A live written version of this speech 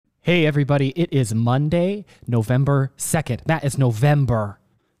Hey, everybody. It is Monday, November 2nd. Matt, it's November.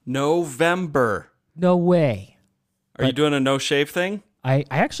 November. No way. Are you doing a no shave thing? I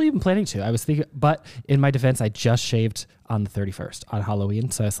actually am planning to. I was thinking, but in my defense, I just shaved on the 31st on Halloween.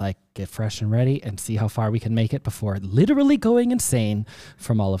 So I was like, get fresh and ready and see how far we can make it before literally going insane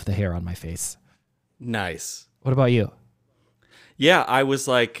from all of the hair on my face. Nice. What about you? Yeah, I was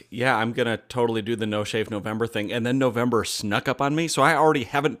like, I'm going to totally do the no shave November thing. And then November snuck up on me. So I already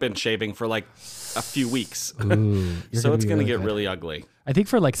haven't been shaving for like a few weeks. Ooh, so it's going to get really ugly. I think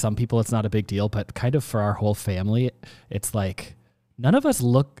for like some people, it's not a big deal, but kind of for our whole family, it's like none of us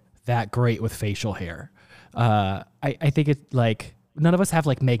look that great with facial hair. I think it's like none of us have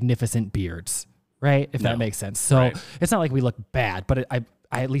like magnificent beards, right? If that makes sense. So It's not like we look bad, but I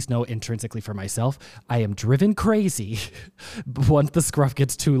at least know intrinsically for myself, I am driven crazy once the scruff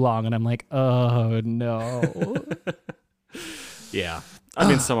gets too long and I'm like, oh no. Yeah. I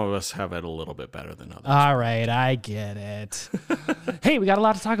mean, some of us have it a little bit better than others. All right, I get it. Hey, we got a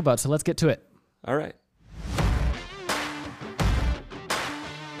lot to talk about, so let's get to it. All right.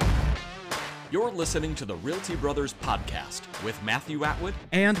 You're listening to the Realty Brothers podcast with Matthew Atwood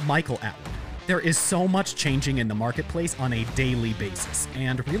and Michael Atwood. There is so much changing in the marketplace on a daily basis,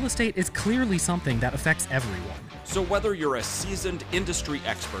 and real estate is clearly something that affects everyone. So whether you're a seasoned industry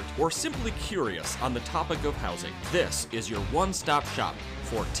expert or simply curious on the topic of housing, this is your one-stop shop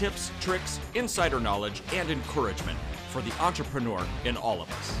for tips, tricks, insider knowledge, and encouragement for the entrepreneur in all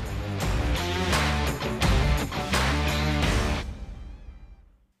of us.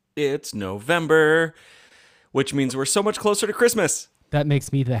 It's November, which means we're so much closer to Christmas. That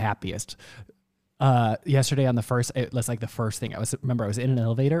makes me the happiest. Yesterday on the first, it was like the first thing I was in an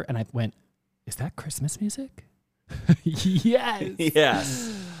elevator and I went, is that Christmas music? Yes.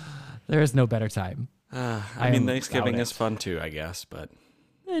 Yes. There is no better time. I mean, Thanksgiving is fun too, I guess, but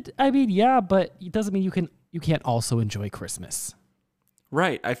but it doesn't mean you can't also enjoy Christmas.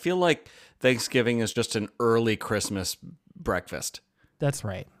 right. I feel like Thanksgiving is just an early Christmas breakfast. That's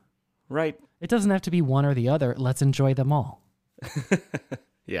right. Right. It doesn't have to be one or the other. Let's enjoy them all.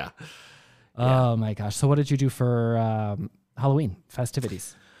 Yeah. Oh my gosh. So what did you do for Halloween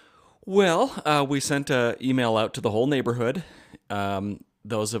festivities? Well, we sent an email out to the whole neighborhood.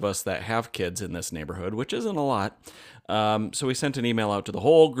 Those of us that have kids in this neighborhood, which isn't a lot. So we sent an email out to the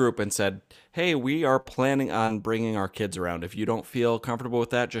whole group and said, hey, we are planning on bringing our kids around. If you don't feel comfortable with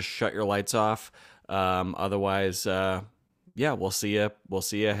that, just shut your lights off. Otherwise, we'll see you. We'll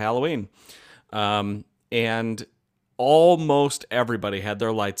see you Halloween. And almost everybody had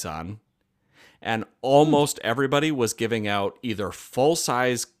their lights on. And almost everybody was giving out either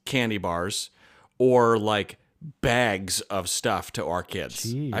full-size candy bars or like bags of stuff to our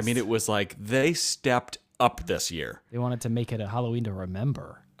kids. Jeez. I mean, it was like they stepped up this year. They wanted to make it a Halloween to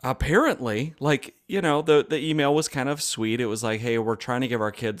remember. Apparently, like, the email was kind of sweet. It was like, hey, we're trying to give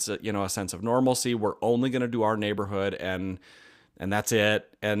our kids, a sense of normalcy. We're only going to do our neighborhood and that's it.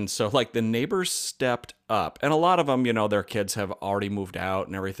 And so like the neighbors stepped up, and a lot of them, their kids have already moved out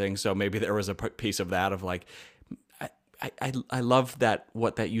and everything. So maybe there was a piece of that of like, I love that,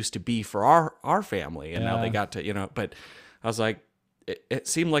 what that used to be for our family. And now they got to, but I was like, it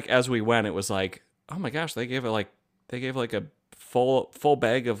seemed like as we went, it was like, oh my gosh, they gave like a full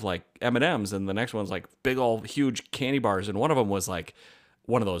bag of like M&Ms. And the next one's like big old huge candy bars. And one of them was like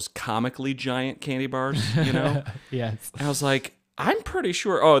one of those comically giant candy bars, Yes. And I was like, I'm pretty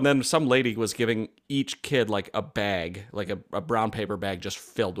sure. Oh, and then some lady was giving each kid like a bag, like a brown paper bag just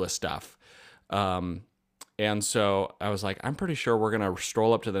filled with stuff. And so I was like, I'm pretty sure we're going to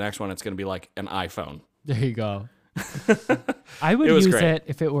stroll up to the next one. It's going to be like an iPhone. There you go. I would use it,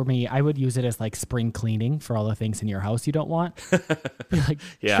 if it were me, I would use it as like spring cleaning for all the things in your house you don't want. Be like,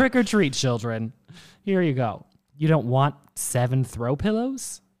 trick or treat, children. Here you go. You don't want 7 throw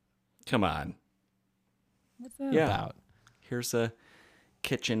pillows? Come on. What's that about? Here's a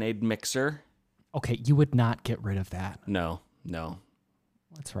KitchenAid mixer. Okay, you would not get rid of that. No.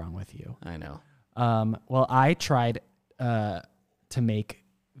 What's wrong with you? I know. Well, I tried to make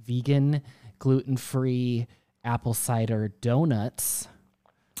vegan, gluten-free apple cider donuts.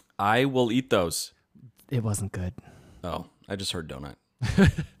 I will eat those. It wasn't good. Oh, I just heard donut.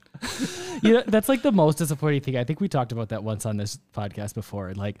 That's like the most disappointing thing. I think we talked about that once on this podcast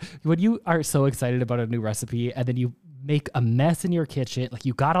before. Like when you are so excited about a new recipe and then you make a mess in your kitchen, like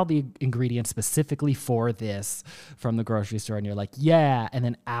you got all the ingredients specifically for this from the grocery store and you're like, yeah. And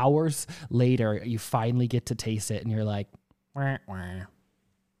then hours later, you finally get to taste it and you're like, wah, wah.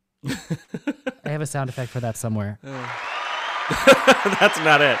 I have a sound effect for that somewhere. That's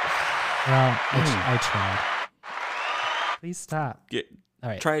not it. Well, I tried. Please stop. All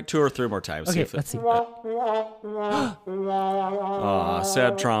right. Try it 2 or 3 more times. Okay, if it- let's see. Aw,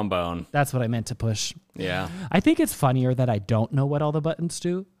 sad trombone. That's what I meant to push. Yeah. I think it's funnier that I don't know what all the buttons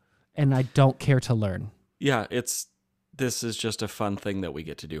do, and I don't care to learn. Yeah, this is just a fun thing that we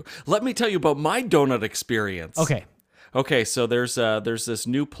get to do. Let me tell you about my donut experience. Okay, so there's this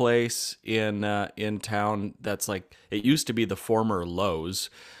new place in town that's like, it used to be the former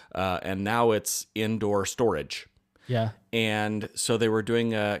Lowe's, and now it's indoor storage. Yeah. And so they were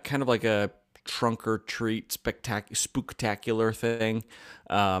doing a kind of like a trunk or treat spooktacular thing,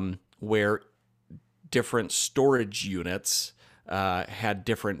 where different storage units had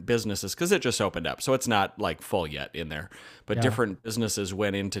different businesses, because it just opened up, so it's not like full yet in there, but different businesses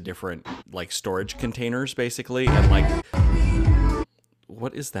went into different like storage containers basically. And like,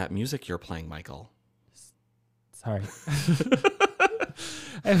 what is that music you're playing, Michael? Sorry.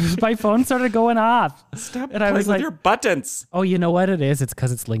 My phone started going off. Stop And playing I was with like, your buttons. oh, you know what it is? It's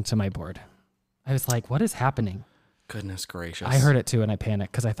because it's linked to my board. I was like, what is happening? Goodness gracious. I heard it too, and I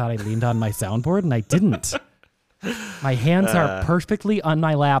panicked because I thought I leaned on my soundboard, and I didn't. My hands are perfectly on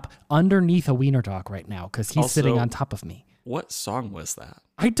my lap underneath a wiener dog right now because he's sitting Also- on top of me. What song was that?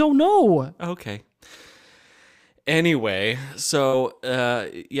 I don't know. Okay. Anyway, so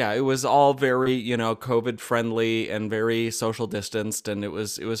yeah, it was all very, COVID friendly and very social distanced, and it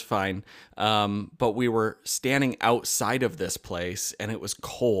was fine. But we were standing outside of this place, and it was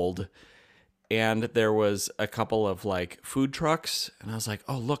cold, and there was a couple of like food trucks, and I was like,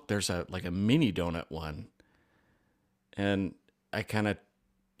 oh look, there's a mini donut one, and I kind of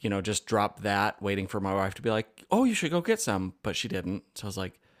just dropped that, waiting for my wife to be like, oh, you should go get some, but she didn't. So I was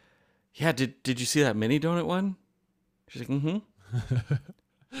like, yeah, did you see that mini donut one? She's like, mm-hmm.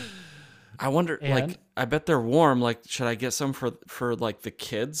 I wonder, And? I bet they're warm. Like, should I get some for like the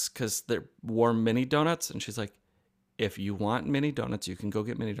kids? Because they're warm mini donuts. And she's like, if you want mini donuts, you can go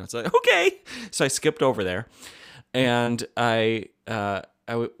get mini donuts. I'm like, okay. So I skipped over there, and I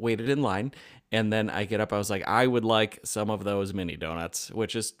waited in line. And then I get up, I was like, I would like some of those mini donuts,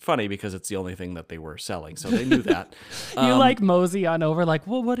 which is funny because it's the only thing that they were selling. So they knew that. You like mosey on over, like,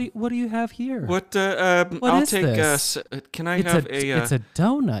 well, what do you have here? What, What I'll is take, this? can I It's have it's a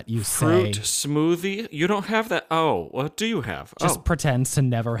donut, you fruit say. smoothie? You don't have that? Oh, what do you have? Just pretends to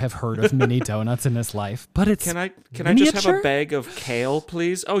never have heard of mini donuts in his life. But it's Can I just have a miniature? bag of kale,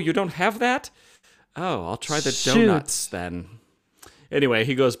 please? Oh, you don't have that? Oh, I'll try the Shoot. donuts then. Anyway,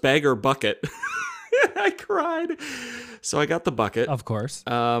 he goes, bag or bucket? I cried. So I got the bucket. Of course.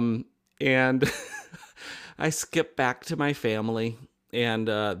 And I skipped back to my family, and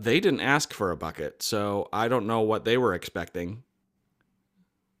they didn't ask for a bucket, so I don't know what they were expecting.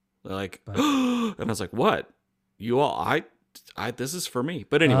 They're like, and I was like, what? You all, I this is for me.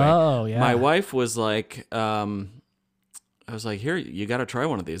 But anyway, Oh, yeah. my wife was like, I was like, here, you got to try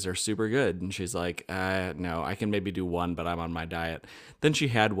one of these. They're super good. And she's like, no, I can maybe do one, but I'm on my diet. Then she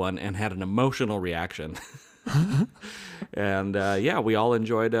had one and had an emotional reaction. And yeah, we all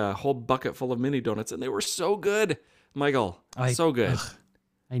enjoyed a whole bucket full of mini donuts, and they were so good, Michael. So good.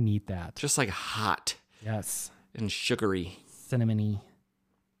 I need that. Just like hot Yes. and sugary. Cinnamony.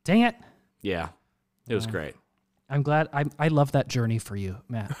 Dang it. Yeah, it was great. I'm glad. I love that journey for you,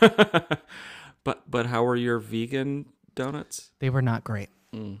 Matt. But how were your vegan donuts? They were not great.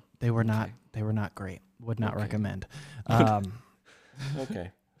 They were not. They were not great. Would not recommend.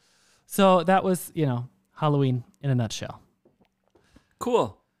 Okay. So that was, Halloween in a nutshell.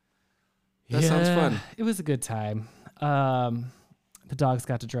 Cool. That sounds fun. It was a good time. The dogs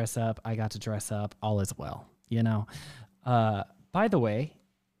got to dress up. I got to dress up. All is well. By the way,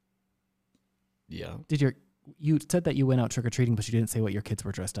 Yeah. you said that you went out trick or treating, but you didn't say what your kids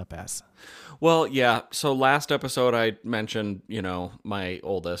were dressed up as. Well, yeah. So last episode I mentioned, my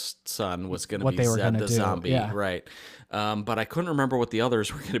oldest son was going to What be they were Zed gonna the do, zombie, yeah. right? But I couldn't remember what the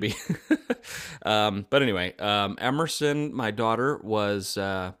others were going to be. But anyway, Emerson, my daughter, was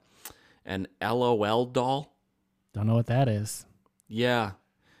an LOL doll. Don't know what that is. Yeah.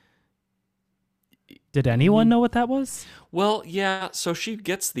 Did anyone know what that was? Well, yeah. So she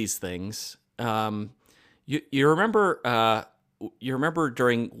gets these things. You remember? You remember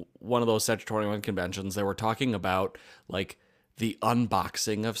during one of those Sagittarian conventions, they were talking about like the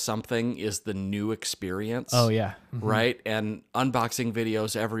unboxing of something is the new experience. Oh yeah. Right? And unboxing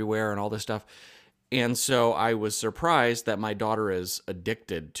videos everywhere and all this stuff. And so I was surprised that my daughter is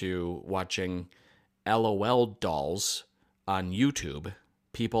addicted to watching LOL dolls on YouTube.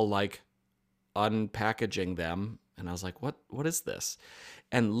 People like unpackaging them. And I was like, what is this?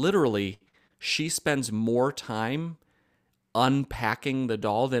 And literally, she spends more time unpacking the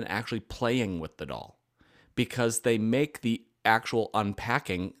doll than actually playing with the doll, because they make the actual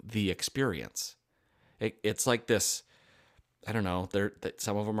unpacking the experience. It's like this, I don't know,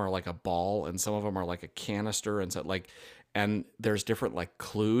 some of them are like a ball and some of them are like a canister, and so like, and there's different like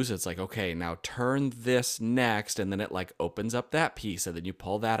clues. It's like, okay, now turn this next, and then it like opens up that piece, and then you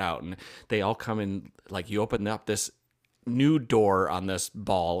pull that out, and they all come in, like you open up this new door on this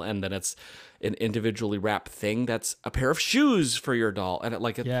ball, and then it's an individually wrapped thing that's a pair of shoes for your doll, and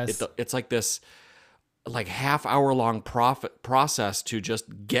it's like this like half-hour long process to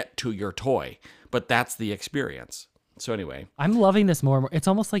just get to your toy, but that's the experience. So anyway, I'm loving this more and more. It's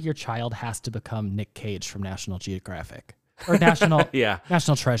almost like your child has to become Nick Cage from National Geographic or National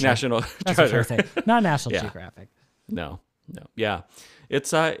National Treasure. National Treasure. Not National Geographic. No. Yeah.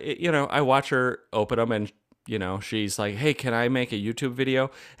 It's I watch her open them, and she's like, "Hey, can I make a YouTube video?"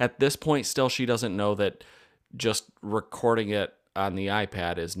 At this point still she doesn't know that just recording it on the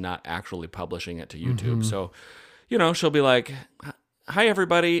iPad is not actually publishing it to YouTube. So, she'll be like, "Hi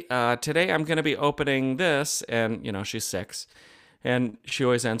everybody, today I'm going to be opening this," and she's 6, and she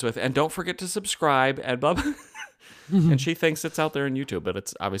always ends with, "And don't forget to subscribe," and blah, blah. And she thinks it's out there on YouTube, but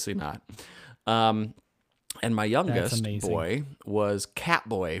it's obviously not. And my youngest boy was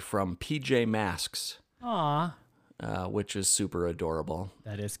Catboy from PJ Masks. Aw. Which is super adorable.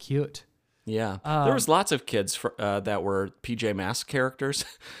 That is cute. Yeah. There was lots of kids that were PJ Masks characters.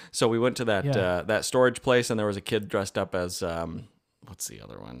 So we went to that storage place, and there was a kid dressed up as, what's the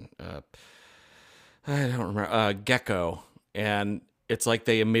other one? I don't remember. Gecko. And it's like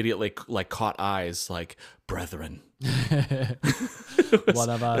they immediately like caught eyes, like, brethren. One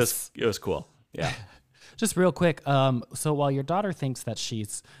of us. It was cool. Yeah. Just real quick. So while your daughter thinks that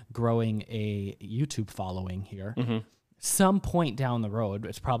she's growing a YouTube following here, some point down the road,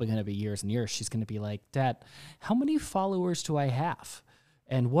 it's probably going to be years and years, she's going to be like, "Dad, how many followers do I have?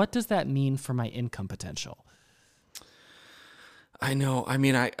 And what does that mean for my income potential?" I know. I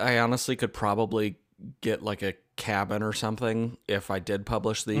mean, I honestly could probably get like a cabin or something if I did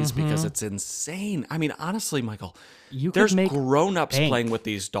publish these, because it's insane. I mean, honestly, Michael, there's grown-ups playing with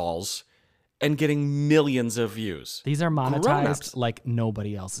these dolls and getting millions of views. These are monetized like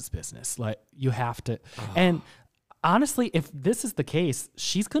nobody else's business. Like, you have to. And honestly, if this is the case,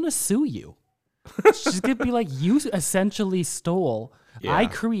 she's going to sue you. She's going to be like, "You essentially stole. I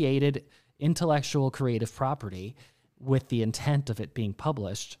created intellectual creative property with the intent of it being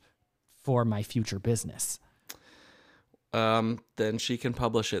published for my future business." Then she can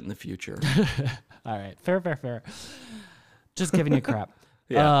publish it in the future. All right. Fair. Just giving you crap.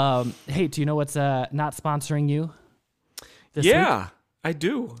 Yeah. Hey, do you know what's not sponsoring you this week? I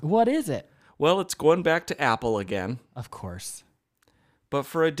do. What is it? Well, it's going back to Apple again. Of course. But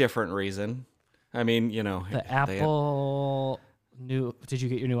for a different reason. I mean, The Apple new... Did you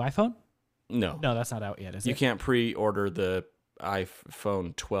get your new iPhone? No. No, that's not out yet, is it? You can't pre-order the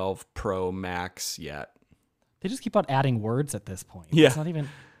iPhone 12 Pro Max yet. They just keep on adding words at this point. Yeah. It's not even...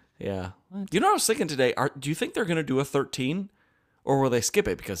 Yeah. What? I was thinking today? Do you think they're going to do a 13? Or will they skip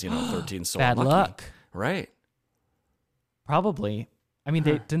it because, 13's so Bad unlucky? luck. Right. Probably. I mean,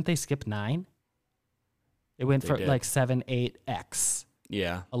 didn't they skip 9? It went for like 7, 8X.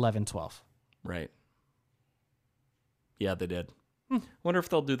 Yeah. 11, 12. Right. Yeah, they did. Wonder if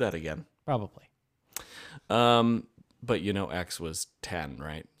they'll do that again. Probably. But X was 10,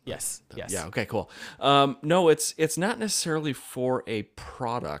 right? Yes. Yes. Yeah. Okay. Cool. No, it's not necessarily for a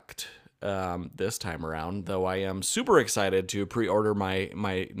product this time around, though. I am super excited to pre-order my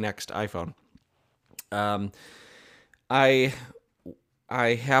next iPhone. I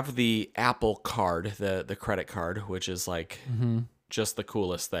have the Apple Card, the credit card, which is like just the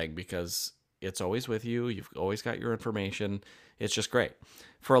coolest thing because it's always with you. You've always got your information. It's just great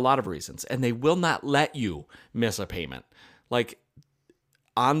for a lot of reasons, and they will not let you miss a payment. Like,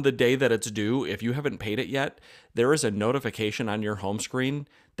 on the day that it's due, if you haven't paid it yet, there is a notification on your home screen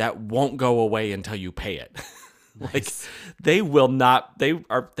that won't go away until you pay it. Like, they will not, they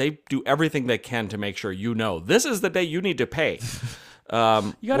do everything they can to make sure this is the day you need to pay.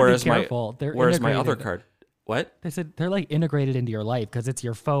 You gotta be careful. Whereas my other card, what? They said they're like integrated into your life because it's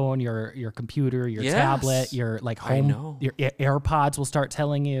your phone, your computer, your tablet, your like home, your AirPods will start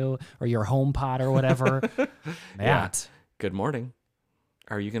telling you, or your HomePod or whatever. Matt, good morning.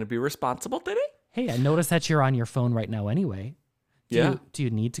 Are you going to be responsible today? Hey, I noticed that you're on your phone right now anyway. Do you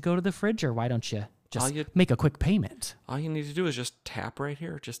need to go to the fridge, or why don't you just make a quick payment? All you need to do is just tap right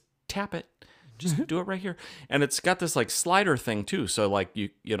here. Just tap it. Just do it right here. And it's got this like slider thing too. So like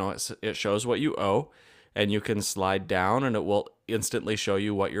it shows what you owe, and you can slide down and it will instantly show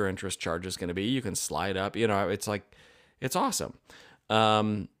you what your interest charge is going to be. You can slide up, it's like, it's awesome.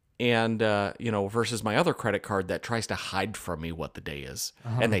 And, versus my other credit card that tries to hide from me what the day is.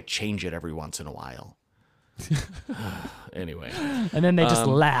 And they change it every once in a while. Anyway. And then they just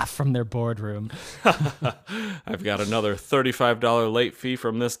laugh from their boardroom. I've got another $35 late fee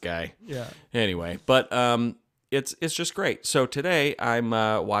from this guy. Yeah. Anyway, but it's just great. So today I'm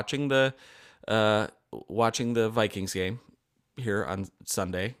watching the Vikings game here on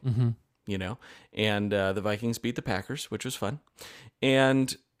Sunday. And the Vikings beat the Packers, which was fun.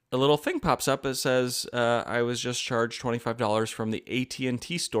 And a little thing pops up that says I was just charged $25 from the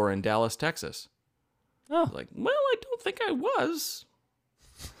AT&T store in Dallas, Texas. Oh. Like, well, I don't think I was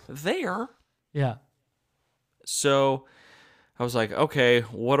there. Yeah. So I was like, okay,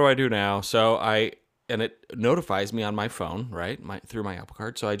 what do I do now? So and it notifies me on my phone, right? Through my Apple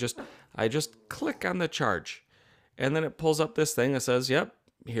Card. So I just click on the charge, and then it pulls up this thing that says, yep,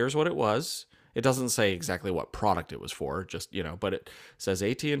 here's what it was. It doesn't say exactly what product it was for, just, but it says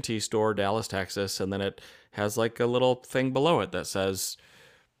AT&T store, Dallas, Texas, and then it has like a little thing below it that says,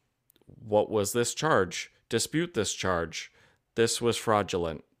 what was this charge? Dispute this charge. This was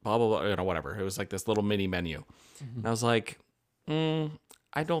fraudulent. Blah, blah, blah, whatever. It was like this little mini menu. And I was like,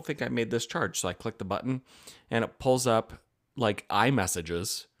 I don't think I made this charge. So I click the button, and it pulls up like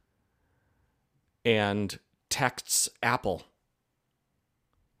iMessages and texts Apple.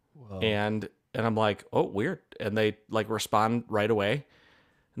 Whoa. And I'm like, oh, weird. And they like respond right away.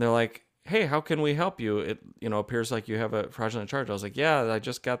 And they're like, hey, how can we help you? It, appears like you have a fraudulent charge. I was like, yeah, I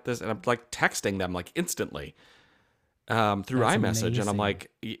just got this. And I'm like texting them like instantly through That's iMessage. amazing. And I'm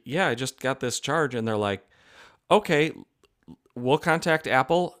like, yeah, I just got this charge. And they're like, okay, we'll contact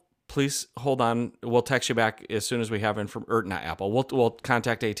Apple. Please hold on. We'll text you back as soon as we have or not Apple. We'll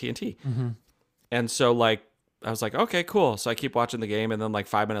contact AT&T. And so like, I was like, okay, cool. So I keep watching the game. And then like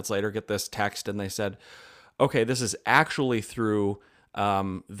 5 minutes later, get this text. And they said, okay, this is actually through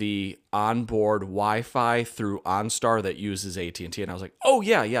the onboard Wi-Fi through OnStar that uses AT&T. And I was like, oh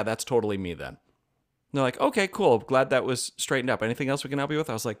yeah, that's totally me then. And they're like, okay, cool. Glad that was straightened up. Anything else we can help you with?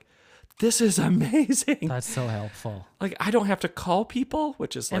 I was like, this is amazing. That's so helpful. Like, I don't have to call people,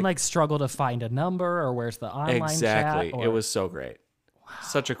 which is And like struggle to find a number or where's the online exactly. chat. Or... It was so great. Wow.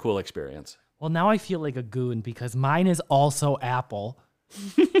 Such a cool experience. Well, now I feel like a goon because mine is also Apple.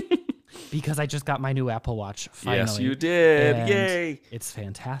 Because I just got my new Apple Watch finally. Yes, you did. And Yay. It's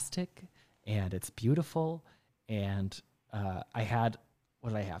fantastic and it's beautiful. And I had, what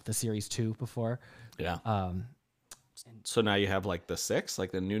did I have? The Series 2 before. Yeah. So now you have like the 6,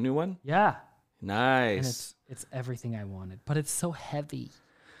 like the new one? Yeah. Nice. And it's everything I wanted, but it's so heavy.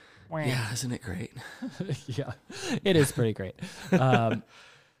 Yeah, isn't it great? Yeah, it is pretty great.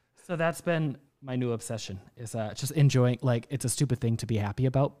 So that's been my new obsession is just enjoying, like, it's a stupid thing to be happy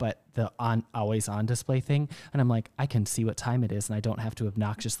about, but the always on display thing. And I'm like, I can see what time it is and I don't have to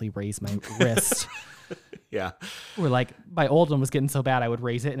obnoxiously raise my wrist. Yeah. Or like my old one was getting so bad I would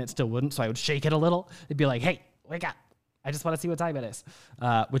raise it and it still wouldn't. So I would shake it a little. It'd be like, hey, wake up. I just want to see what time it is.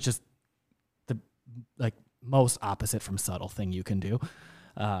 Which is the like most opposite from subtle thing you can do.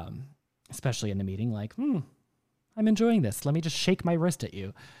 Especially in a meeting, like, I'm enjoying this. Let me just shake my wrist at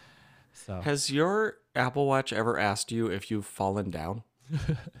you. So Has your Apple Watch ever asked you if you've fallen down?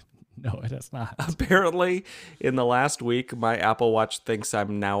 no, it has not. Apparently, in the last week, my Apple Watch thinks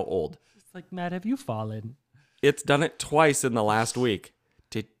I'm now old. It's like, Matt, have you fallen? It's done it twice in the last week.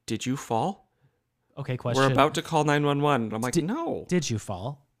 Did you fall? Okay, question. We're about to call 911. I'm like, no. Did you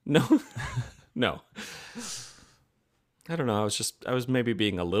fall? No. No. I don't know. I was maybe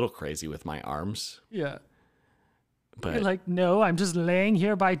being a little crazy with my arms. Yeah. But You're like, no, I'm just laying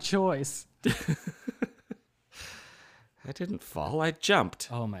here by choice. I didn't fall. I jumped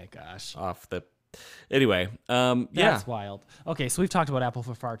Oh my gosh. off the. Anyway, yeah. That's wild. Okay, so we've talked about Apple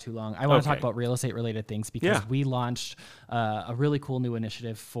for far too long. I want to talk Okay. about real estate related things because Yeah. we launched a really cool new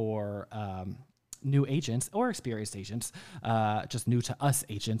initiative for new agents or experienced agents, just new to us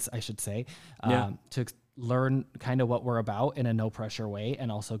agents, I should say, Yeah. to learn kind of what we're about in a no pressure way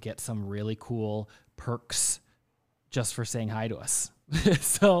and also get some really cool perks just for saying hi to us.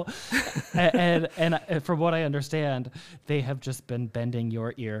 So, and from what I understand, they have just been bending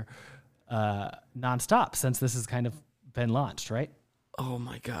your ear nonstop since this has kind of been launched, right? Oh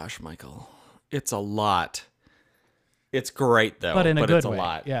my gosh, Michael. It's a lot. It's great though, But in a good it's a way,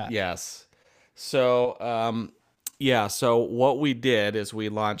 lot. yeah. Yes. So, so what we did is we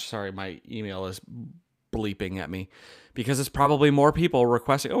launched, sorry, my email is bleeping at me because it's probably more people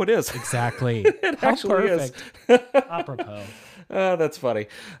requesting. Oh, it is. Exactly. How actually is. perfect. Apropos. That's funny.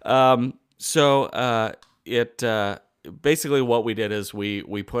 It basically what we did is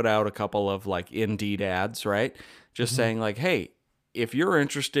we put out a couple of like Indeed ads, right? Just saying like, hey, if you're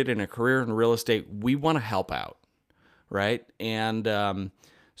interested in a career in real estate, we want to help out, right? And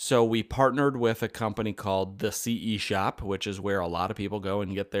so we partnered with a company called the CE Shop, which is where a lot of people go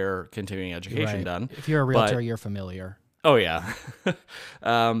and get their continuing education Right. done. If you're a realtor, But- you're familiar. Oh, yeah.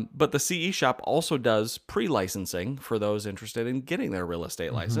 But the CE Shop also does pre-licensing for those interested in getting their real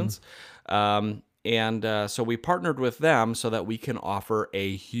estate license. So we partnered with them so that we can offer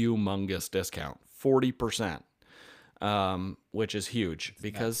a humongous discount, 40%, which is huge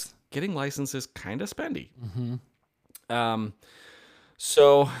because getting licensed is kind of spendy.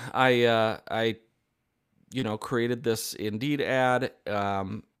 So I created this Indeed ad,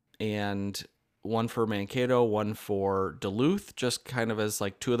 and one for Mankato, one for Duluth, just kind of as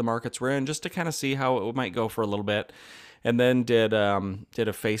like two of the markets we're in, just to kind of see how it might go for a little bit. And then did a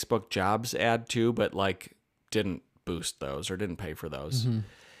Facebook jobs ad too, but like didn't boost those or didn't pay for those.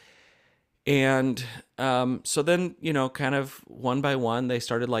 And so then, kind of one by one, they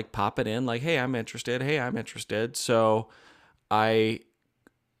started like popping in like, hey, I'm interested. Hey, I'm interested. So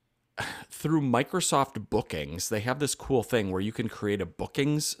through Microsoft Bookings, they have this cool thing where you can create a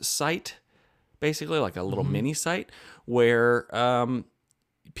bookings site, basically like a little mini site where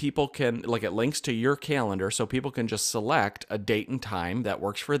people can, like, it links to your calendar, so people can just select a date and time that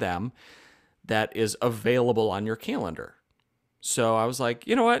works for them that is available on your calendar. So I was like,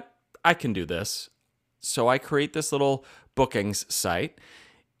 you know what? I can do this. So I create this little bookings site.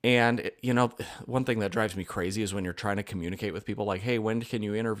 And, one thing that drives me crazy is when you're trying to communicate with people like, hey, when can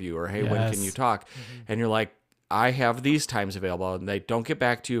you interview? Or, hey, when can you talk? And you're like, I have these times available, and they don't get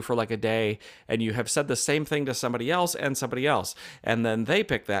back to you for like a day. And you have said the same thing to somebody else. And then they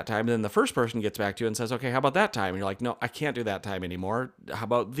pick that time. And then the first person gets back to you and says, okay, how about that time? And you're like, no, I can't do that time anymore. How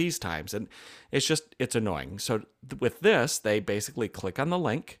about these times? And it's annoying. So with this, they basically click on the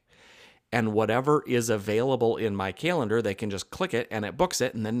link, and whatever is available in my calendar, they can just click it and it books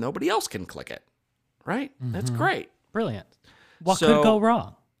it, and then nobody else can click it. Right? That's great. Brilliant. What So- could go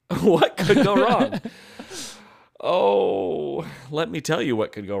wrong? What could go wrong? Oh, let me tell you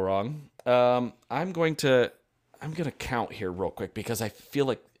what could go wrong. I'm going to count here real quick because I feel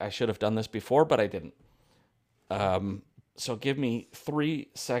like I should have done this before, but I didn't. So give me 3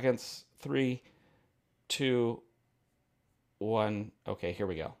 seconds. 3, 2, 1. Okay, here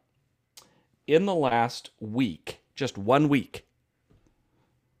we go. In the last week, just 1 week,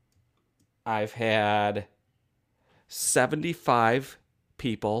 I've had 75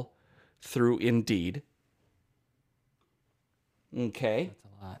 people through Indeed. Okay.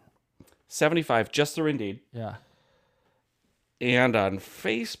 That's a lot. 75 just through Indeed. Yeah. And on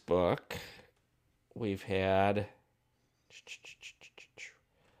Facebook, we've had...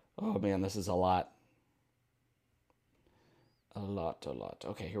 Oh, man, this is a lot. A lot.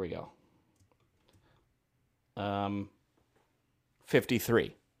 Okay, here we go.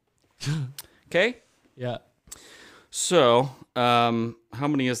 53. Okay? Yeah. So, how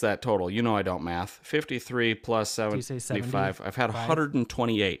many is that total? You know I don't math. 53 plus you say 75. I've had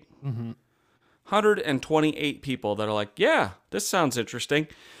 128. Mm-hmm. 128 people that are like, yeah, this sounds interesting.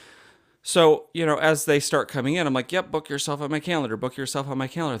 So, as they start coming in, I'm like, yep, book yourself on my calendar. Book yourself on my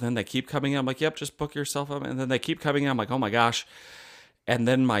calendar. Then they keep coming in. I'm like, yep, just book yourself on. And then they keep coming in. I'm like, oh my gosh. And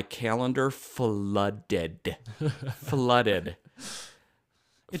then my calendar flooded. Flooded.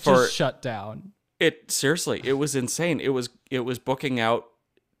 It just shut down. Seriously, it was insane. It was booking out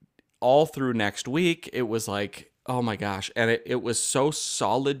all through next week. It was like, oh my gosh. And it was so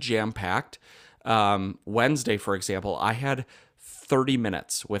solid, jam-packed. Wednesday, for example, I had 30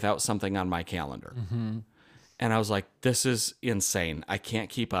 minutes without something on my calendar. And I was like, this is insane. I can't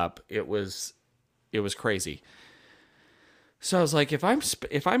keep up. It was crazy. So I was like, if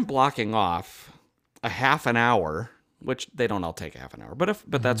I'm blocking off a half an hour, which they don't all take a half an hour,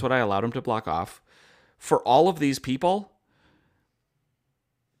 but that's what I allowed them to block off for all of these people,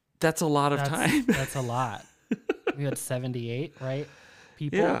 that's a lot of time. That's a lot. We had 78, right?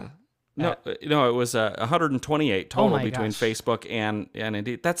 People. Yeah. No, it was 128 total my between gosh. Facebook and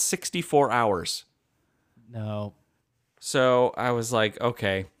Indeed. That's 64 hours. No. So I was like,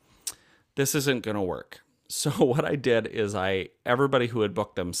 okay, this isn't going to work. So what I did is everybody who had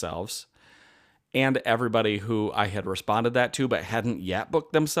booked themselves and everybody who I had responded that to but hadn't yet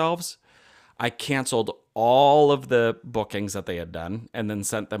booked themselves, I canceled all of the bookings that they had done and then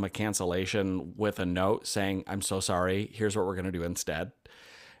sent them a cancellation with a note saying, I'm so sorry, here's what we're going to do instead.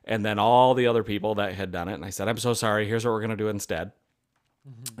 And then all the other people that had done it, and I said, I'm so sorry, here's what we're going to do instead.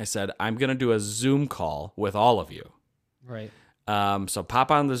 I said, I'm going to do a Zoom call with all of you. Right. So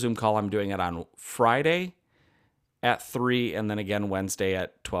pop on the Zoom call. I'm doing it on Friday at 3 and then again Wednesday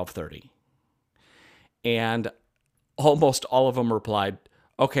at 12:30. And almost all of them replied,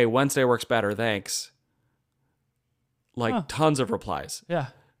 okay, Wednesday works better, thanks. Like tons of replies. Yeah.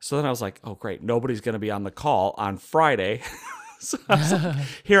 So then I was like, oh, great. Nobody's going to be on the call on Friday. So I was like,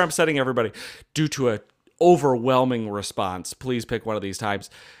 here I'm setting everybody due to a overwhelming response. Please pick one of these times.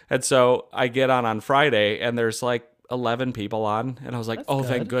 And so I get on Friday and there's like 11 people on. And I was like, That's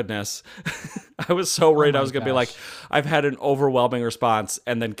thank good. goodness. I was so worried I was going to be like, gosh. I've had an overwhelming response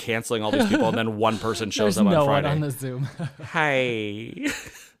and then canceling all these people. And then one person shows There's up no on one Friday. on the Zoom. Hey,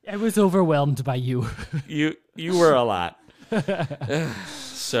 I was overwhelmed by you. you were a lot.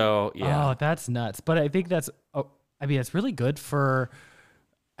 So, yeah. Oh, that's nuts. But I think that's, it's really good for,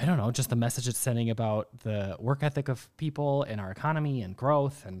 I don't know, just the message it's sending about the work ethic of people and our economy and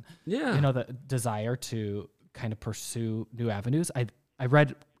growth and, Yeah. you know, the desire to kind of pursue new avenues. I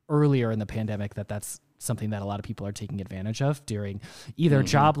read earlier in the pandemic that that's something that a lot of people are taking advantage of during either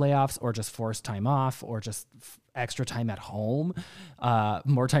job layoffs or just forced time off or just extra time at home,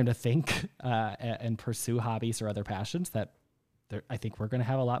 more time to think and pursue hobbies or other passions that I think we're going to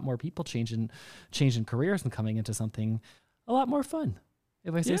have a lot more people changing careers and coming into something a lot more fun,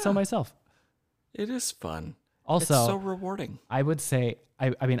 if I say so Yeah. myself. It is fun. Also, it's so rewarding. I would say,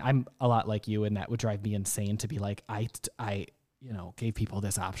 I mean, I'm a lot like you, and that would drive me insane to be like, I gave people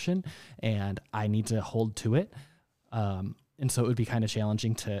this option and I need to hold to it. And so it would be kind of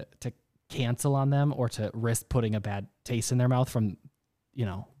challenging to cancel on them or to risk putting a bad taste in their mouth from,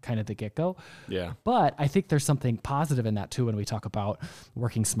 kind of the get-go. Yeah. But I think there's something positive in that too when we talk about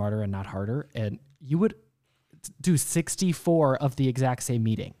working smarter and not harder. And you would do 64 of the exact same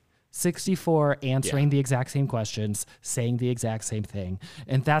meeting. 64 answering the exact same questions, saying the exact same thing.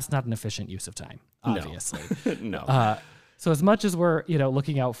 And that's not an efficient use of time, obviously. No. So as much as we're,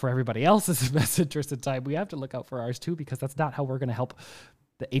 looking out for everybody else's best interest in time, we have to look out for ours too, because that's not how we're going to help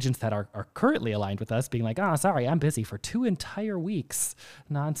the agents that are currently aligned with us being like, sorry, I'm busy for 2 entire weeks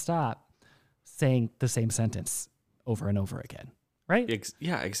nonstop saying the same sentence over and over again. Right?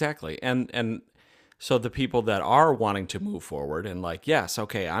 Yeah, exactly. And so the people that are wanting to move forward and like, yes,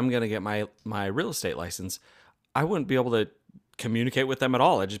 okay, I'm going to get my real estate license, I wouldn't be able to communicate with them at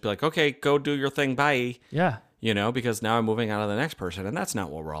all. I'd just be like, okay, go do your thing. Bye. Yeah. Because now I'm moving on to the next person, and that's not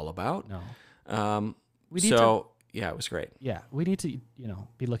what we're all about. No. We need Yeah, it was great. Yeah, we need to,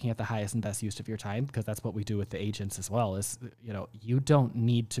 be looking at the highest and best use of your time, because that's what we do with the agents as well is, you don't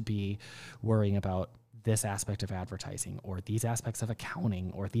need to be worrying about this aspect of advertising or these aspects of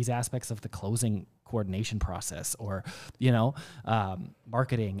accounting or these aspects of the closing coordination process or,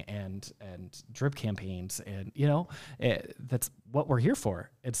 marketing and drip campaigns. And, that's what we're here for.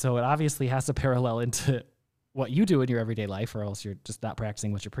 And so it obviously has to parallel into what you do in your everyday life, or else you're just not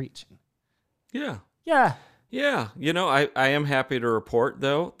practicing what you preach. Yeah. Yeah. Yeah. I am happy to report,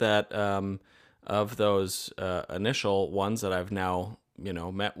 though, that of those initial ones that I've now,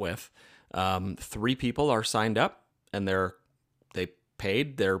 met with, 3 people are signed up and they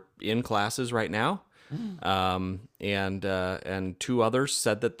paid. They're in classes right now. And 2 others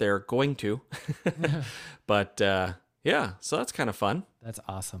said that they're going to. But yeah, so that's kind of fun. That's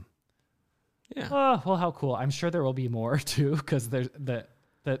awesome. Yeah. Oh, well, how cool. I'm sure there will be more too, because there's the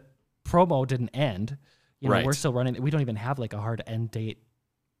promo didn't end. Right. We're still running. We don't even have like a hard end date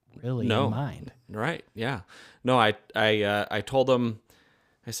really in mind. Right. Yeah. No, I told them,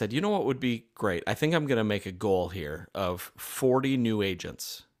 I said, what would be great? I think I'm going to make a goal here of 40 new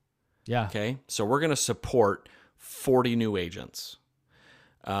agents. Yeah. Okay. So we're going to support 40 new agents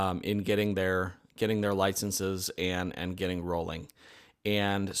in getting their licenses and getting rolling.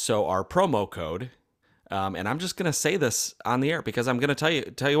 And so our promo code, and I'm just going to say this on the air because I'm going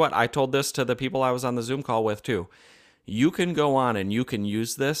to tell you what, I told this to the people I was on the Zoom call with too. You can go on and you can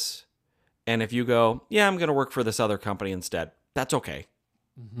use this. And if you go, yeah, I'm going to work for this other company instead, that's okay.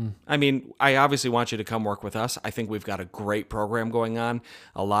 Mm-hmm. I mean, I obviously want you to come work with us. I think we've got a great program going on,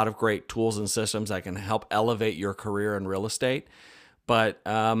 a lot of great tools and systems that can help elevate your career in real estate. But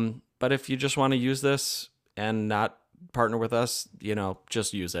if you just want to use this and not partner with us,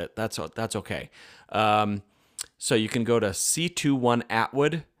 just use it. That's okay. So you can go to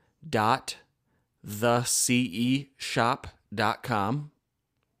c21atwood.theceshop.com,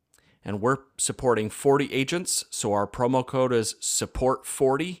 and we're supporting 40 agents. So our promo code is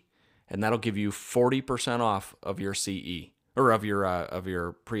support40, and that'll give you 40% off of your CE or of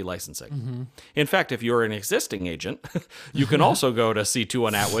your pre-licensing. Mm-hmm. In fact, if you're an existing agent, you can also go to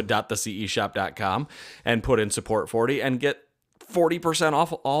c21atwood.theceshop.com and put in support40 and get 40%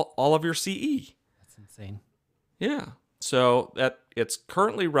 off all of your CE. That's insane. Yeah. So that it's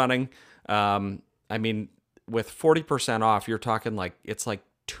currently running. I mean, with 40% off, you're talking like it's like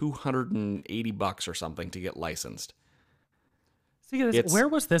 $280 or something to get licensed. See, It's where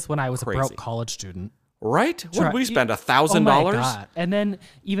was this when I was a crazy. broke college student? Right? What did we spend Oh $1,000? my God. And then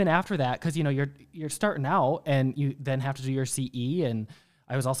even after that, because you're starting out and you then have to do your CE, and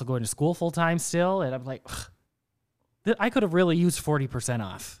I was also going to school full time still, and I'm like, ugh, I could have really used 40%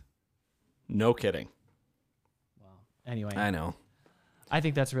 off. No kidding. Anyway, I know. I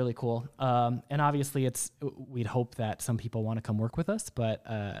think that's really cool. And obviously we'd hope that some people want to come work with us, but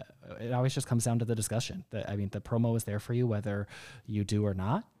it always just comes down to the discussion. The promo is there for you, whether you do or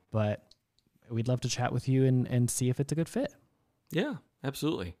not, but we'd love to chat with you and see if it's a good fit. Yeah,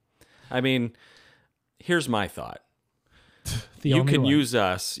 absolutely. I mean, here's my thought. The You only can one. use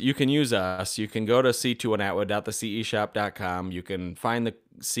us. You can use us. You can go to c2anatwood.theceshop.com. You can find the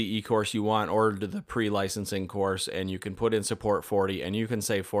CE course you want or the pre-licensing course, and you can put in support 40, and you can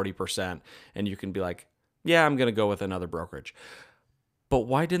save 40%, and you can be like, yeah, I'm going to go with another brokerage. But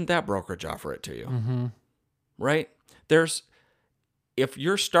why didn't that brokerage offer it to you? Mm-hmm. Right? If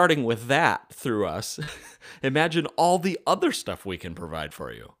you're starting with that through us, imagine all the other stuff we can provide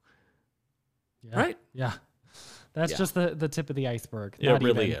for you. Yeah. Right? Yeah. That's Yeah. just the tip of the iceberg. It Not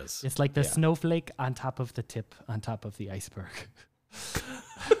really even. is. It's like the Yeah. snowflake on top of the tip on top of the iceberg.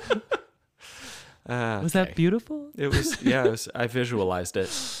 Was that beautiful? It was, yeah, I visualized it.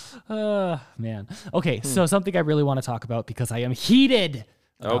 Man. Okay, so something I really want to talk about because I am heated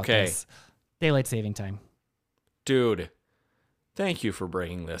about Okay. this. Daylight saving time. Dude, thank you for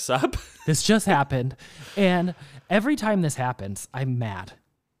bringing this up. This just happened, and every time this happens, I'm mad.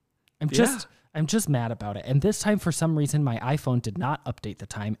 I'm just mad about it. And this time, for some reason, my iPhone did not update the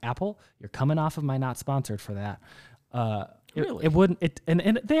time. Apple, you're coming off of my not sponsored for that. Really? It wouldn't.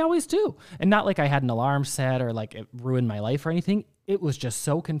 And they always do. And not like I had an alarm set or like it ruined my life or anything. It was just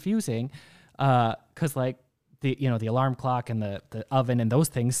so confusing, because like the alarm clock and the oven and those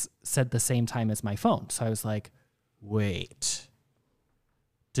things said the same time as my phone. So I was like, wait,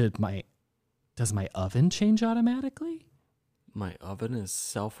 does my oven change automatically? My oven is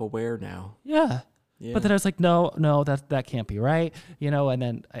self-aware now. Yeah. Yeah. But then I was like, no, that can't be right. And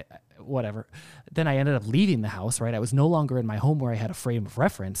then whatever. Then I ended up leaving the house, right? I was no longer in my home where I had a frame of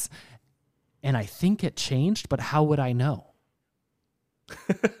reference. And I think it changed, but how would I know?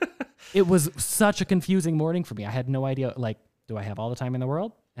 It was such a confusing morning for me. I had no idea, like, do I have all the time in the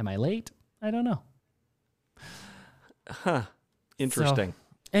world? Am I late? I don't know. Huh. Interesting. So,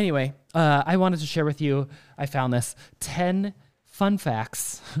 anyway, I wanted to share with you, I found this 10 fun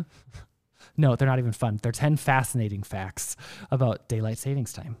facts. No, they're not even fun. They're 10 fascinating facts about daylight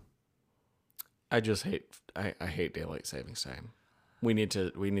savings time. I hate daylight savings time. We need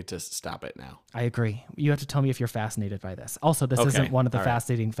to stop it now. I agree. You have to tell me if you're fascinated by this. Also, this Okay, isn't one of the all right.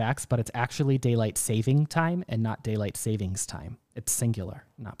 fascinating facts, but it's actually daylight saving time and not daylight savings time. It's singular,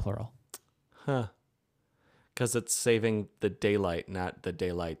 not plural. Huh. Because it's saving the daylight, not the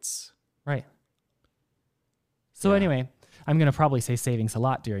daylights. Right. So Yeah. anyway, I'm going to probably say savings a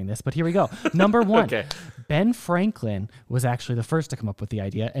lot during this, but here we go. Number one, Okay. Ben Franklin was actually the first to come up with the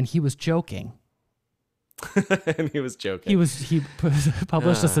idea, and he was joking. And he was joking. He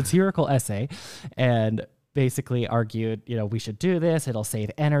published a satirical essay and basically argued, we should do this. It'll save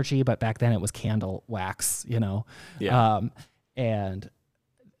energy. But back then it was candle wax, Yeah. And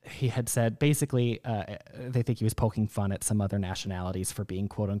he had said basically they think he was poking fun at some other nationalities for being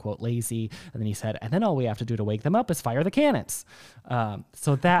quote unquote lazy. And then he said, and then all we have to do to wake them up is fire the cannons.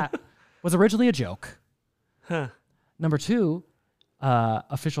 So that was originally a joke. Huh. Number two,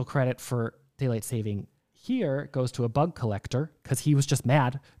 official credit for daylight saving here goes to a bug collector because he was just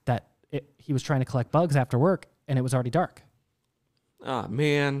mad that he was trying to collect bugs after work and it was already dark. Oh,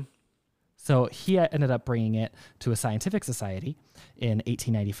 man. So he ended up bringing it to a scientific society in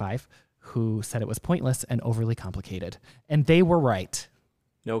 1895 who said it was pointless and overly complicated. And they were right.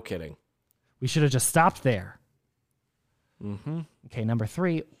 No kidding. We should have just stopped there. Mm-hmm. Okay, number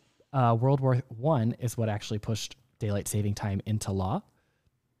three, World War I is what actually pushed daylight saving time into law.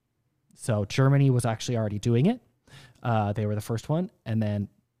 So Germany was actually already doing it. They were the first one. And then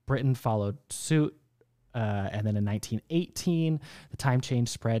Britain followed suit. And then in 1918, the time change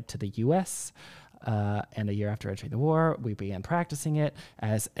spread to the U.S. And a year after entering the war, we began practicing it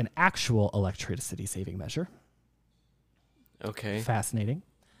as an actual electricity saving measure. Okay. Fascinating.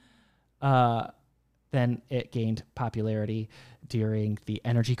 Then it gained popularity during the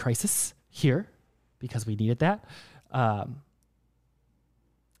energy crisis here because we needed that.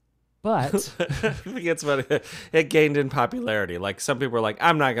 But I think it's funny. It gained in popularity. Like some people were like,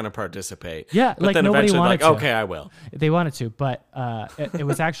 I'm not going to participate. Yeah, But like then nobody eventually wanted like, to. okay, I will. they wanted to, but it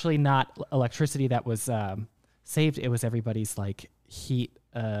was actually not electricity that was saved. It was everybody's like heat,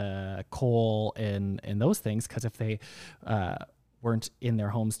 coal, and those things. Because if they weren't in their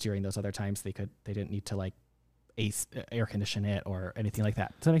homes during those other times, they didn't need to like air condition it or anything like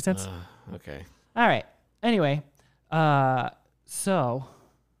that. Does that make sense? Okay. All right. Anyway, so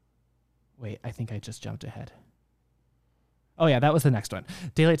wait, I think I just jumped ahead. Oh yeah, that was the next one.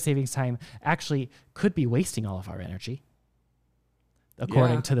 Daylight savings time actually could be wasting all of our energy,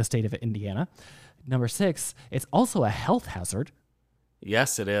 according to the state of Indiana. Number 6, it's also a health hazard.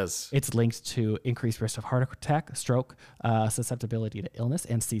 Yes, it is. It's linked to increased risk of heart attack, stroke, susceptibility to illness,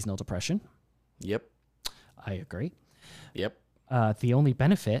 and seasonal depression. Yep. I agree. Yep. The only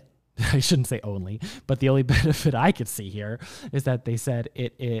benefit, I shouldn't say only, but the only benefit I could see here is that they said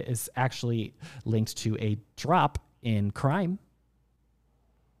it is actually linked to a drop in crime.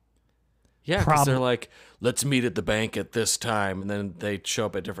 Yeah, because they're like, let's meet at the bank at this time, and then they show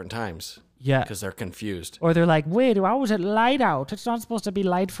up at different times. Yeah. Because they're confused. Or they're like, wait, why was it light out? It's not supposed to be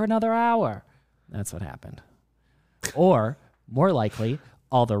light for another hour. That's what happened. Or, more likely,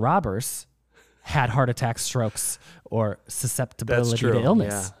 all the robbers had heart attacks, strokes, or susceptibility to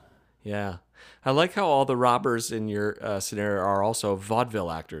illness. Yeah. I like how all the robbers in your scenario are also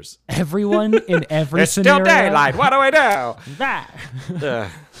vaudeville actors. Everyone in every It's scenario. still daylight. What do we do? That.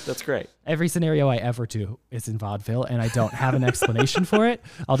 That's great. Every scenario I ever do is in vaudeville, and I don't have an explanation for it.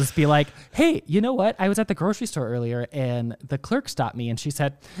 I'll just be like, hey, you know what? I was at the grocery store earlier, and the clerk stopped me, and she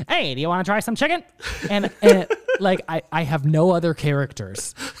said, hey, do you want to try some chicken? And like, I have no other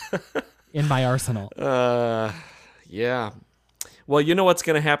characters in my arsenal. Yeah. Well, you know what's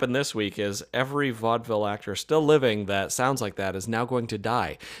going to happen this week is every vaudeville actor still living that sounds like that is now going to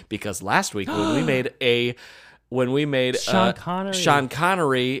die, because last week when we made Sean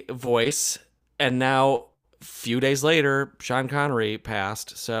Connery voice, and now a few days later Sean Connery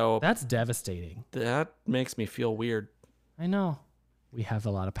passed. So that's devastating. That makes me feel weird. I know. We have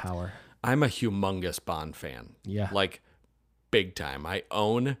a lot of power. I'm a humongous Bond fan. Yeah. Like big time. I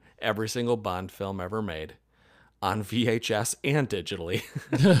own every single Bond film ever made. On VHS and digitally.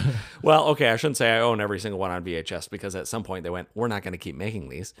 Well, okay, I shouldn't say I own every single one on VHS, because at some point they went, we're not going to keep making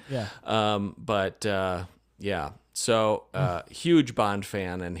these. Yeah. Yeah. So, huge Bond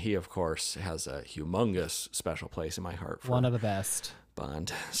fan, and he, of course, has a humongous special place in my heart for one of the best.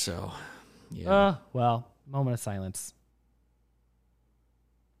 Bond. So, yeah. Well, moment of silence.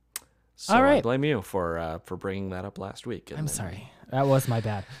 So all right. I blame you for bringing that up last week. I'm sorry. That was my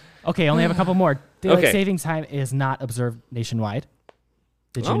bad. Okay, I only have a couple more. Daylight savings time is not observed nationwide.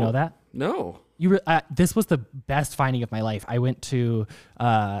 Did you know that? No. This was the best finding of my life. I went to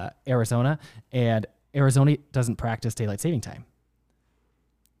Arizona, and Arizona doesn't practice daylight saving time.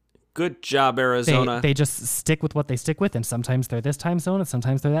 Good job, Arizona. They just stick with what they stick with, and sometimes they're this time zone, and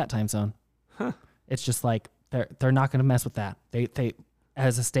sometimes they're that time zone. Huh. It's just like they're not going to mess with that. They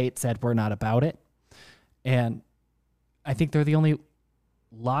as a state said, we're not about it, and I think they're the only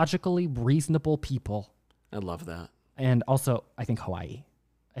logically reasonable people. I love that. And also, I think Hawaii.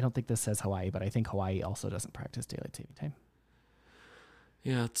 I don't think this says Hawaii, but I think Hawaii also doesn't practice daylight saving time.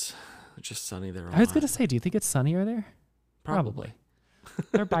 Yeah, it's just sunny there. I was going to say, do you think it's sunnier there? Probably.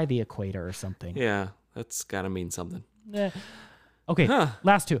 They're by the equator or something. Yeah, that's got to mean something. Okay,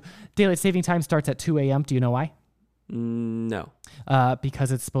 last two. Daylight saving time starts at 2 a.m. Do you know why? No.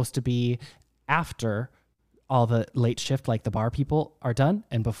 Because it's supposed to be after all the late shift, like the bar people, are done,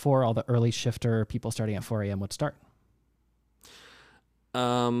 and before all the early shifter people starting at 4 a.m. would start.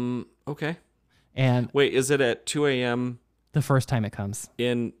 Okay. And wait, is it at 2 a.m. the first time it comes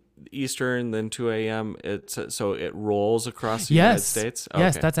in Eastern, then 2 a.m. So it rolls across the United States? Okay.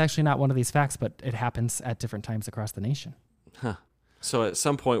 Yes, that's actually not one of these facts, but it happens at different times across the nation. Huh. So at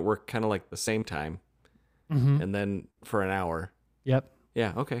some point we're kind of like the same time, and then for an hour. Yep.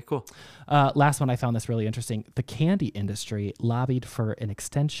 Yeah, okay, cool. Last one, I found this really interesting. The candy industry lobbied for an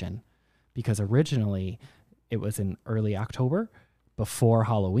extension because originally it was in early October before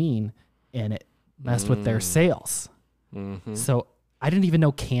Halloween, and it messed with their sales. Mm-hmm. So I didn't even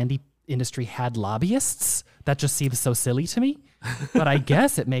know candy industry had lobbyists. That just seems so silly to me. But I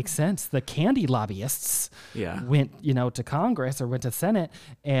guess it makes sense. The candy lobbyists went, to Congress or went to Senate,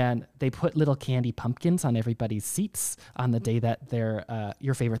 and they put little candy pumpkins on everybody's seats on the day that they're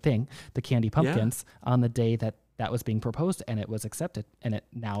your favorite thing, the candy pumpkins, on the day that was being proposed, and it was accepted. And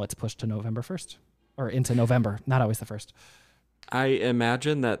now it's pushed to November 1st, or into November, not always the 1st. I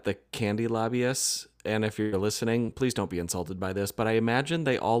imagine that the candy lobbyists, and if you're listening, please don't be insulted by this, but I imagine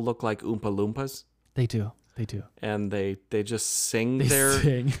they all look like Oompa Loompas. They do. And they just sing their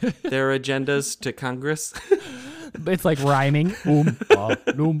agendas to Congress. It's like rhyming. Oompa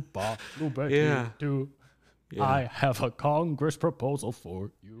Loompa, Loompa doo. I have a Congress proposal for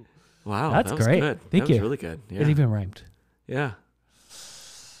you. Wow, that's great. Good. Thank you. That was really good. Yeah. It even rhymed. Yeah.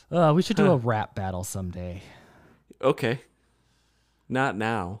 We should do a rap battle someday. Okay. Not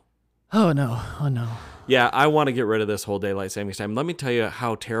now. Oh no. Yeah, I want to get rid of this whole daylight savings time. Let me tell you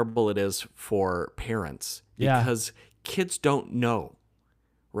how terrible it is for parents Yeah. because kids don't know,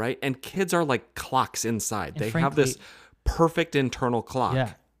 right? And kids are like clocks inside. They have frankly- this perfect internal clock.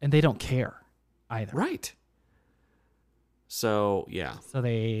 Yeah, and they don't care either. Right. So, yeah. So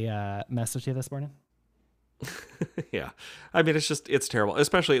they messaged you this morning? Yeah. I mean, it's terrible.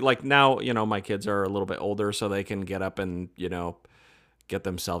 Especially like now, my kids are a little bit older so they can get up and, get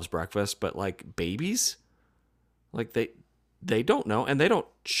themselves breakfast, but like babies, like they don't know and they don't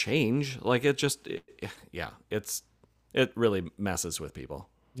change. Like it really messes with people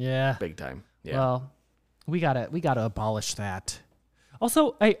Yeah. big time. Yeah. Well, we gotta abolish that.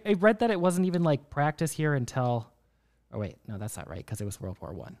 Also, I read that it wasn't even like practice here until. Oh wait, no, that's not right because it was World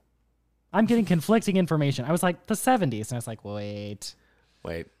War I. I'm getting conflicting information. I was like the 70s, and I was like, wait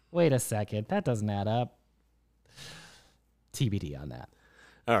a second, that doesn't add up. TBD on that.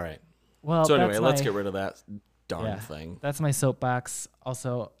 All right. Well, So anyway, that's let's my- get rid of that darn yeah, thing. That's my soapbox.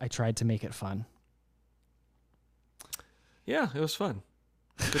 Also, I tried to make it fun. Yeah, it was fun.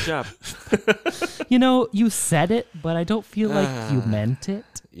 Good job. You said it, but I don't feel like you meant it.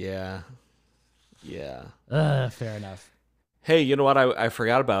 Yeah. Yeah. Fair enough. Hey, you know what I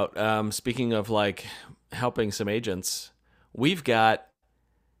forgot about? Speaking of like helping some agents, we've got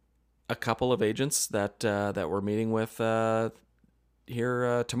a couple of agents that we're meeting with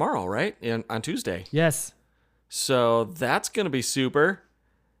here tomorrow, right? On Tuesday. Yes. So that's going to be super.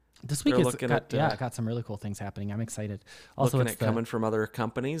 This week They're has looking got, at, got some really cool things happening. I'm excited. Also, Looking it's at coming from other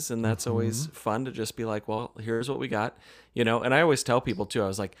companies, and that's always fun to just be like, well, here's what we got, and I always tell people too, I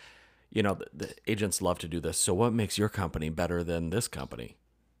was like, the agents love to do this. So what makes your company better than this company?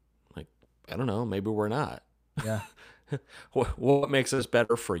 Like, I don't know, maybe we're not. Yeah. What makes us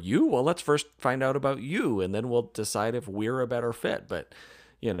better for you? Well, let's first find out about you, and then we'll decide if we're a better fit. But,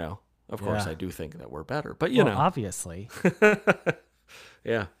 of course, Yeah. I do think that we're better. But, Obviously.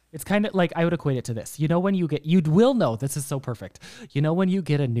 yeah. It's kind of like I would equate it to this. When you will know this is so perfect. When you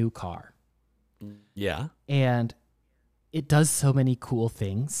get a new car Yeah. and it does so many cool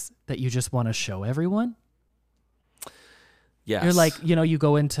things that you just want to show everyone. Yes. You're like, you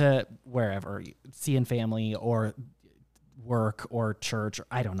go into wherever, seeing family or work or church, or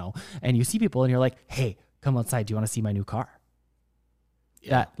I don't know, and you see people and you're like, hey, come outside. Do you want to see my new car?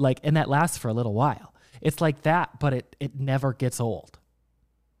 Yeah. And that lasts for a little while. It's like that, but it never gets old.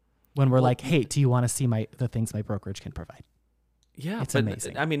 When we're like, hey, do you want to see the things my brokerage can provide? Yeah. It's but,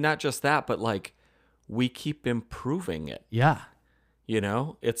 amazing. I mean, not just that, but like we keep improving it. Yeah.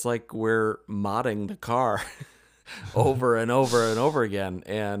 It's like we're modding the car over and over and over again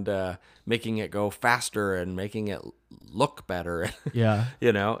and making it go faster and making it look better. Yeah.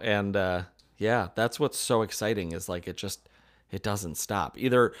 And that's what's so exciting is like it doesn't stop.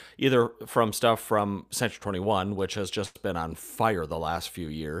 Either from stuff from Century 21, which has just been on fire the last few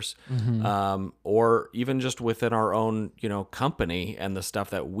years, or even just within our own, company and the stuff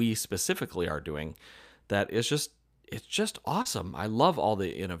that we specifically are doing, that is it's just awesome. I love all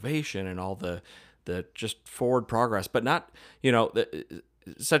the innovation and all the just forward progress, but not,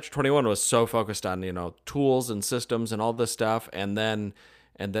 Century 21 was so focused on, tools and systems and all this stuff. And then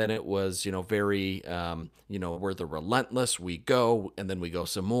it was, very, we're the relentless, we go, and then we go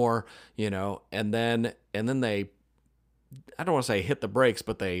some more, and then they, I don't want to say hit the brakes,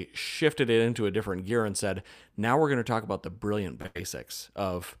 but they shifted it into a different gear and said, now we're going to talk about the brilliant basics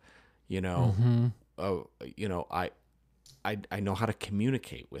of, I know how to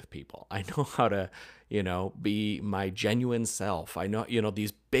communicate with people. I know how to, be my genuine self. I know,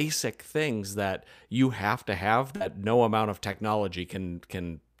 these basic things that you have to have that no amount of technology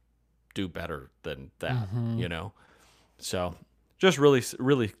can do better than that, So just really,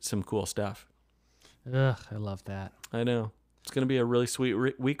 really some cool stuff. Ugh, I love that. I know. It's going to be a really sweet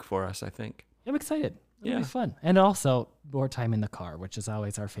week for us, I think. I'm excited. It'll Yeah. be fun. And also more time in the car, which is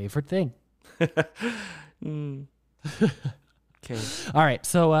always our favorite thing. Okay. All right.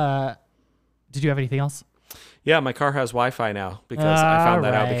 So, did you have anything else? Yeah, my car has Wi-Fi now because I found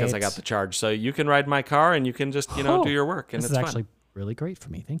that out because I Alright. got the charge. So you can ride my car and you can just, do your work, and This it's is fun. actually really great for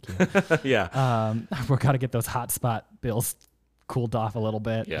me. Thank you. Yeah. We're got to get those hotspot bills cooled off a little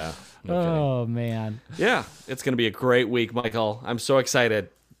bit. Yeah. No kidding. Oh, man. Yeah, it's going to be a great week, Michael. I'm so excited.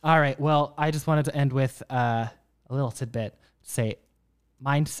 All right. Well, I just wanted to end with a little tidbit. Say,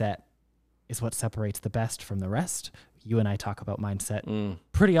 mindset is what separates the best from the rest. You and I talk about mindset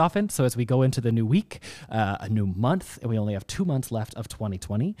pretty often. So as we go into the new week, a new month, and we only have 2 months left of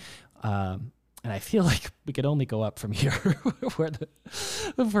 2020, And I feel like we could only go up from here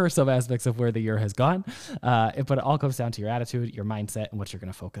for some aspects of where the year has gone. But it all comes down to your attitude, your mindset, and what you're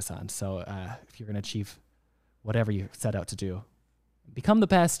going to focus on. So if you're going to achieve whatever you set out to do, become the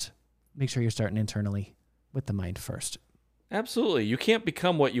best, make sure you're starting internally with the mind first. Absolutely. You can't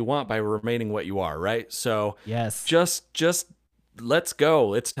become what you want by remaining what you are, right? So yes, just let's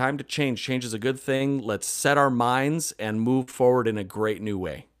go. It's time to change. Change is a good thing. Let's set our minds and move forward in a great new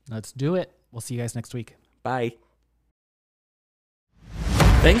way. Let's do it. We'll see you guys next week. Bye.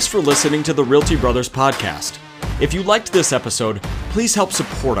 Thanks for listening to the Realty Brothers podcast. If you liked this episode, please help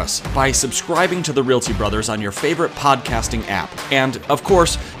support us by subscribing to the Realty Brothers on your favorite podcasting app. And, of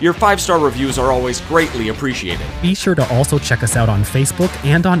course, your 5-star reviews are always greatly appreciated. Be sure to also check us out on Facebook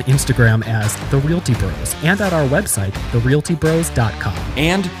and on Instagram as The Realty Bros, and at our website, therealtybros.com.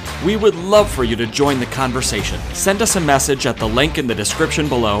 And we would love for you to join the conversation. Send us a message at the link in the description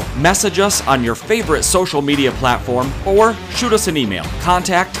below, message us on your favorite social media platform, or shoot us an email,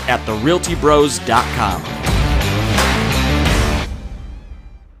 contact@therealtybros.com.